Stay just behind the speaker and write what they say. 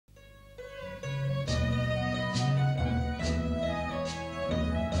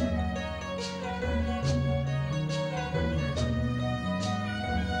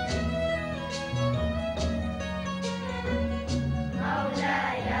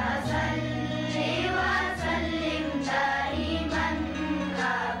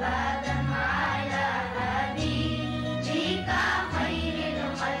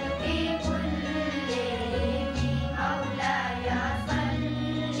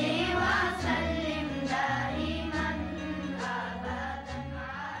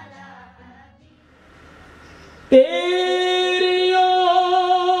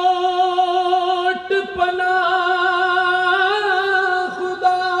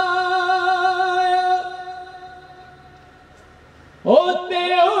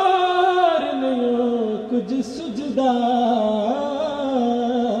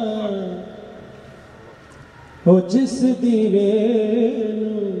हो जिस दीवे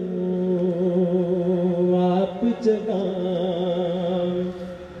आप जगावे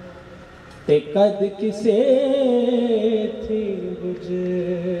ते कद किसे थी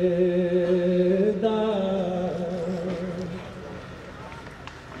बुझदा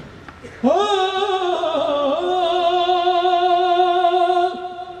हो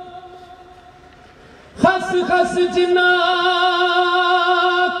खस खस जिना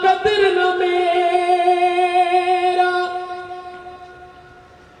कदर न मेरा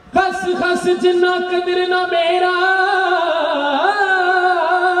खस खस जिना कदर न मेरा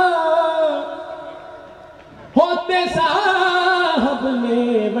होते साहब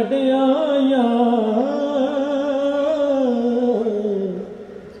ने वड्याया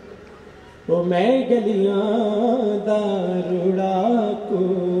वो मैं गलियां दा रूड़ा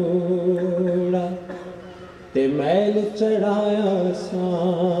कूड़ा ते मैल चढ़ाया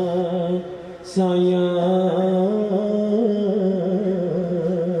साया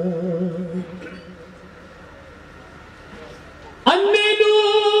अन्ने नू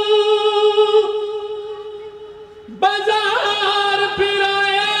बाजार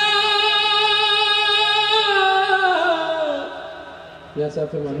फिराया या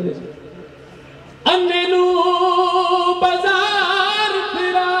साहब मंदिर अन्ने नू बाजार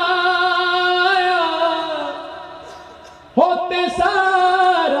फिराया होते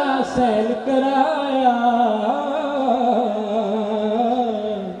सारा सैल कराया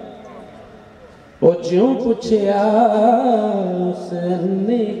ओ ज्यों पुछया उस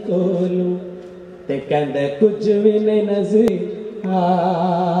अन्ने कोलू ते कहंदे कुछ भी नहीं नजर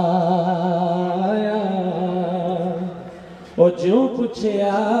आया ओ ज्यों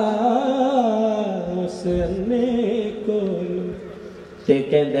पुछया उस अन्ने कोलू ते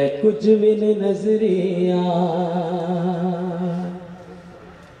कहंदे कुछ भी नहीं नजर आया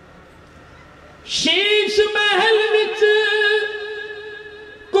शीश महल विच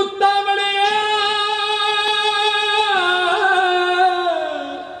कुत्ता वड़िया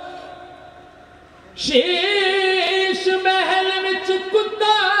शीश महल विच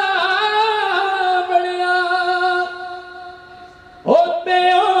कुत्ता वड़िया होते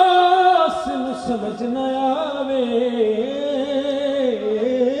उस समझ न आवे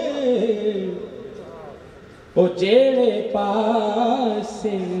ओ जेड़े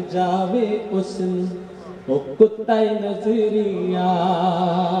पासे जावे उसनु ओ कुत्ता ही नजरिया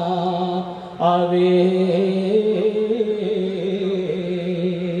आवे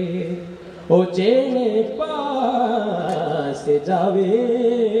ओ जेड़े पासे जावे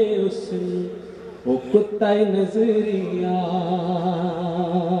उसनु ओ कुत्ता ही नजरिया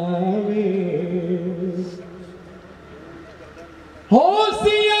आवे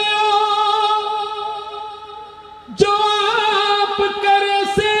होशिया जो आप करे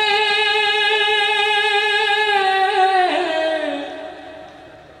से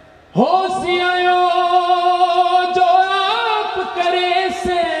होशियारो जो आप करे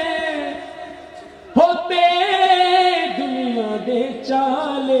से होते दुनिया दे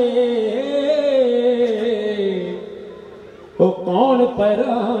चाले ओ कौन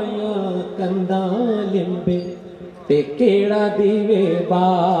पराया कंदा लिंबे ते केड़ा दीवे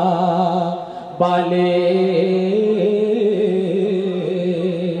बाले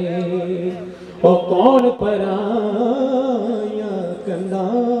ओ कौन पराया कंदा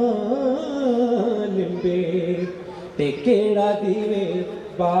लिंबे ते केड़ा दीवे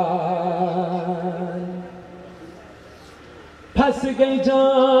बाल फस गई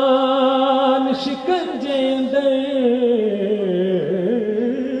जान शिकंजे अंदर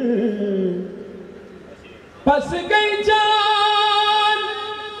फस गई जान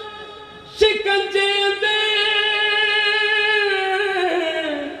शिकंजे अंदर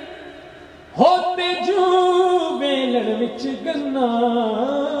होते जू वेलण विच गन्ना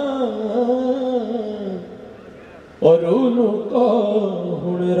और उनु को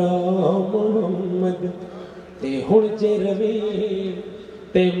हुण राम मोहम्मद ते हुण जे रवे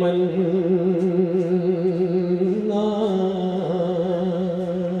ते मन्ना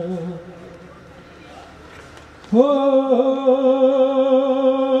हो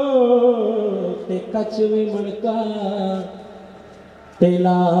ते कच भी मणका ते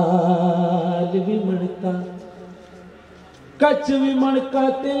लाल भी मणका कच भी मणका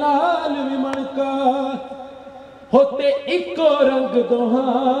ते लाल भी मणका होते इको रंग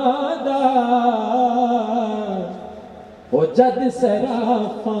दोहादा हो जद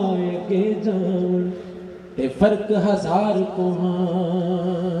सराफाए के जान ते फर्क हजार कोहागा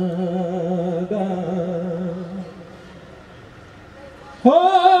हो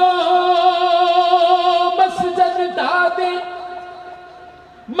मस्जिद ढा दे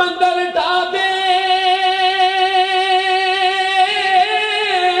मंदिर ढा दे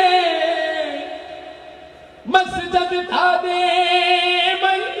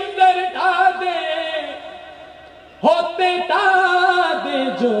लटा दे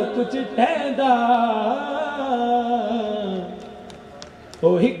जो कुछ ठहदा ओ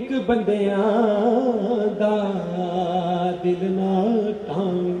हिक बंदियां दा दिल ना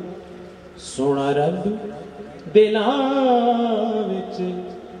टांग सोना रब दिलां विच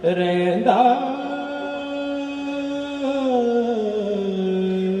रहिंदा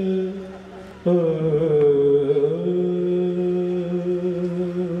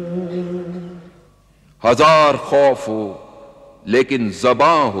हजार खौफ हो लेकिन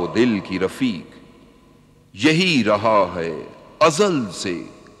ज़बां हो दिल की रफीक, यही रहा है अज़ल से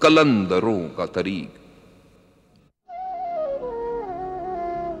कलंदरों का तरीक।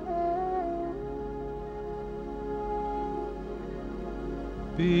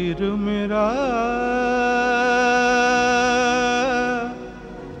 पीर मेरा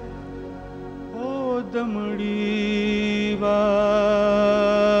ओ दमड़ी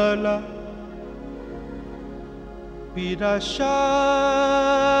वाला, पीरा शाह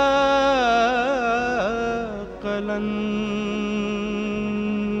कलंदर,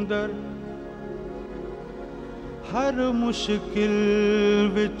 हर मुश्किल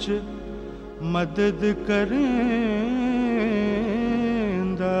विच मदद करेंदा,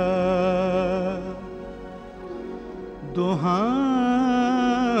 दुहां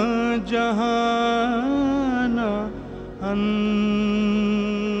जहाना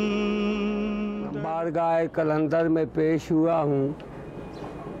बारगाह कलंदर में पेश हुआ हूँ।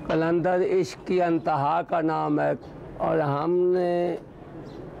 कलंदर इश्क की अंतहा का नाम है और हमने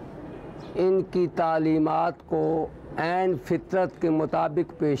इनकी तालीमात को ऐन फितरत के मुताबिक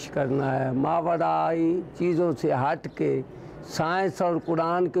पेश करना है, मावराई चीज़ों से हट के साइंस और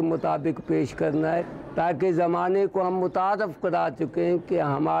कुरान के मुताबिक पेश करना है, ताकि ज़माने को हम मुतारफ़ करा चुके हैं कि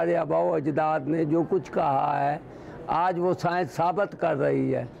हमारे आबा व अजदाद ने जो कुछ कहा है आज वो साइंस साबित कर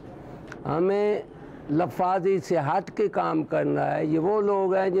रही है। हमें लफाजी से हट के काम करना है। ये वो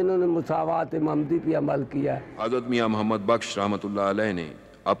लोग हैं जिन्होंने मुसावात ममदी पे अमल किया है। हज़रत मियां मोहम्मद बख्श रहमतुल्लाह अलैह ने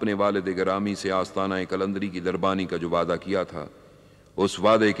अपने वालिद गिरामी से आस्ताना कलंदरी की दरबानी का जो वादा किया था, उस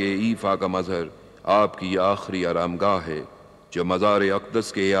वादे के ईफा का मजहर आपकी आखिरी आरामगाह है, जो मज़ार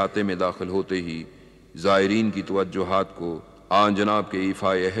अक़दस के अहाते में दाखिल होते ही ज़ायरीन की तवज्जुहात को आन जनाब के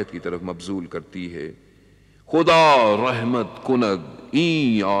ईफा अहद की तरफ मबजूल करती है। खुदा रहमत कुनद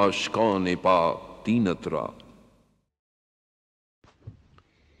ई आशकान पाक तीनतरा।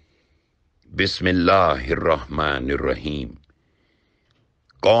 बिस्मिल्लाहिर्रहमानिर्रहीम।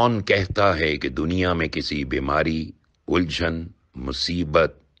 कौन कहता है कि दुनिया में किसी बीमारी, उलझन,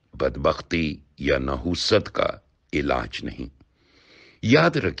 मुसीबत, बदबख्ती या नहूसत का इलाज नहीं।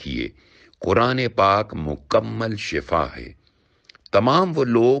 याद रखिए, कुरान पाक मुकम्मल शिफा है। तमाम वो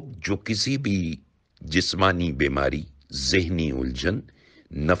लोग जो किसी भी जिस्मानी बीमारी, ज़हनी उलझन,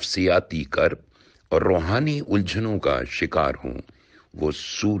 नफ्सियाती कर्ब और रूहानी उलझनों का शिकार हों, वो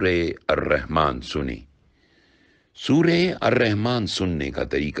सूरे अर्रहमान सुने। सूरे अर्रहमान सुनने का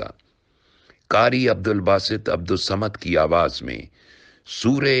तरीका, कारी अब्दुल बासित अब्दुल समद की आवाज में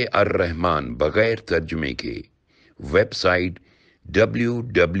सूरे अर्रहमान बगैर तर्जुमे के वेबसाइट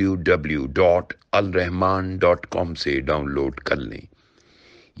www.alrahman.com से डाउनलोड कर लें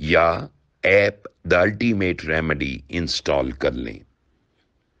या app the ultimate remedy install कर लें।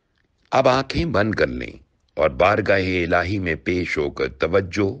 अब आंखें बंद कर लें और बारगाह इलाही में पेश होकर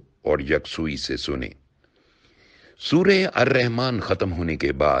तवज्जो और यकसुई से सुने। सूरे अर्रहमान खत्म होने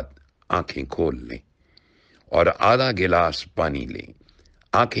के बाद आंखें खोल लें और आधा गिलास पानी लें।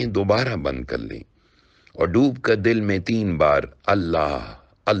 आंखें दोबारा बंद कर लें और डूब कर दिल में 3 बार अल्लाह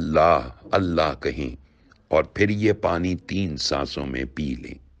अल्लाह अल्लाह कहें और फिर ये पानी 3 सांसों में पी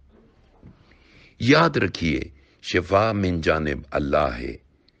लें। याद रखिए, शिफा मिन जानिब अल्लाह है।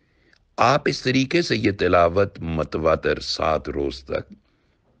 आप इस तरीके से ये तिलावत मतवातर 7 रोज तक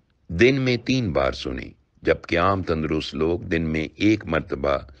दिन में 3 बार सुने, जबकि आम तंदुरुस्त लोग दिन में 1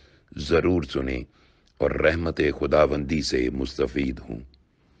 मरतबा जरूर सुने और रहमत खुदावंदी से मुस्तफीद हों।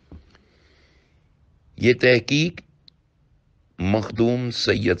 ये तहकीक मखदूम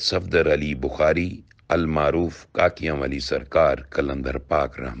सैयद सफदर अली बुखारी अल मारूफ काकियां वाली सरकार कलंदर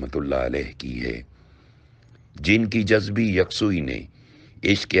पाक रहमतुल्लाह अलैह की है, जिनकी जज्बी यकसुई ने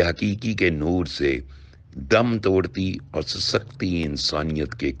इश्क हकीकी के नूर से दम तोड़ती और सशक्ति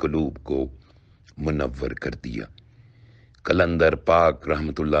इंसानियत के कुलूब को मुनव्वर कर दिया। कलंदर पाक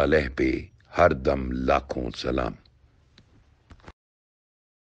रहमतुल्लाह अलैह पे हर दम लाखों सलाम।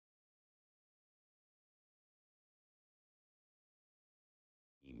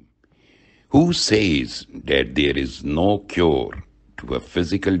 Who says that there is no cure to a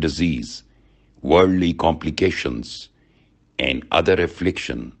physical disease, worldly complications, and other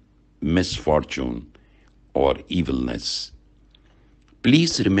affliction, misfortune, or evilness.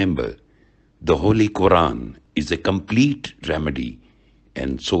 Please remember, the Holy Quran is a complete remedy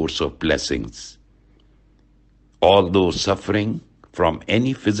and source of blessings. Although suffering from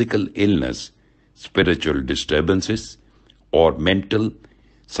any physical illness, spiritual disturbances, or mental,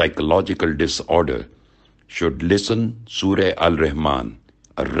 psychological disorder, should listen Surah Al-Rahman,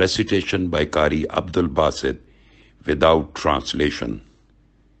 a recitation by Qari Abdul Basit, without translation.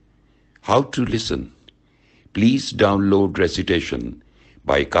 How to listen? Please download recitation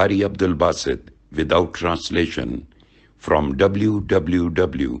by Qari Abdul Basit without translation from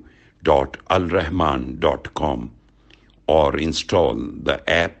www.alrahman.com or install the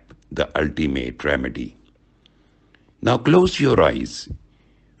app The Ultimate Remedy. Now close your eyes.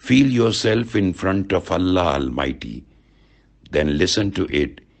 Feel yourself in front of Allah Almighty. Then listen to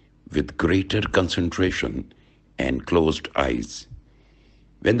it with greater concentration and closed eyes.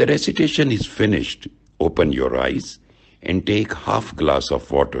 When the recitation is finished, open your eyes and take half glass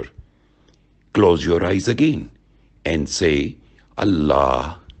of water. Close your eyes again and say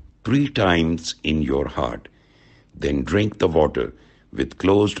Allah 3 times in your heart. Then drink the water with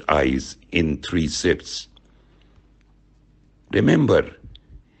closed eyes in 3 sips. Remember,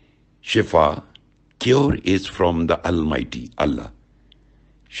 Shifa, cure is from the Almighty Allah.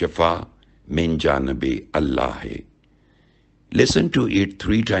 Shifa min janabe Allah hai. Listen to it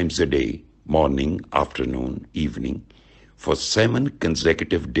 3 times a day, morning, afternoon, evening, for 7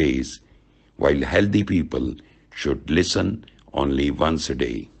 consecutive days, while healthy people should listen only once a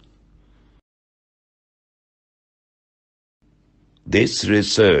day. This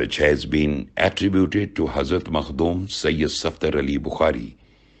research has been attributed to Hazrat Makhdoom Sayyid Safdar Ali Bukhari,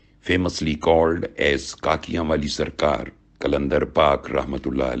 famously called as Kakian Wali Sarkar, Qalandar Pak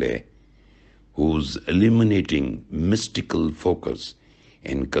Rahmatullah Alayh, whose illuminating mystical focus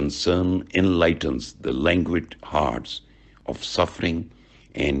and concern enlightens the languid hearts of suffering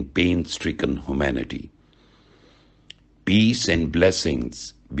and pain-stricken humanity. Peace and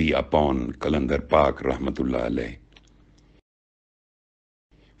blessings be upon Qalandar Pak Rahmatullah Alayh.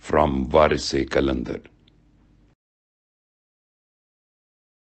 From Waris-e-Qalandar.